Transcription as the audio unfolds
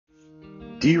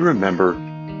Do you remember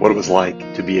what it was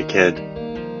like to be a kid?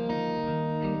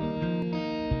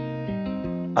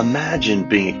 Imagine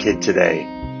being a kid today,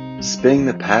 spending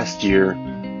the past year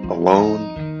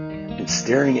alone and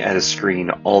staring at a screen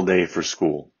all day for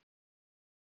school.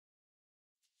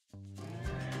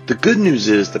 The good news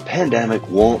is the pandemic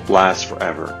won't last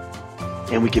forever,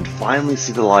 and we can finally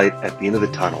see the light at the end of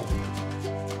the tunnel.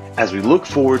 As we look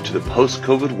forward to the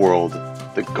post-COVID world,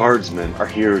 the Guardsmen are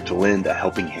here to lend a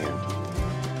helping hand.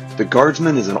 The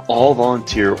Guardsmen is an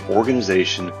all-volunteer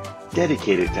organization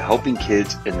dedicated to helping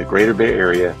kids in the Greater Bay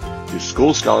Area through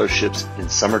school scholarships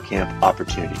and summer camp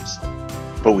opportunities.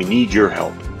 But we need your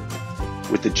help.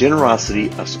 With the generosity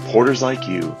of supporters like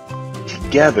you,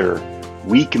 together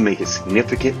we can make a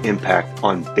significant impact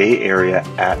on Bay Area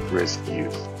at-risk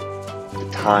youth. The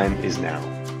time is now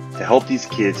to help these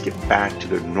kids get back to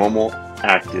their normal,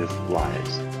 active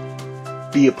lives.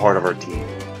 Be a part of our team.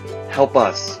 Help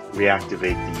us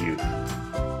reactivate the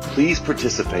youth. Please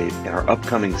participate in our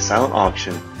upcoming silent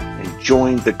auction and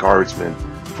join the Guardsmen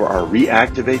for our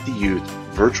Reactivate the Youth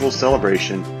virtual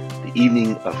celebration the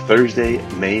evening of Thursday,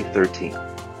 May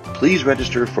 13th. Please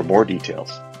register for more details.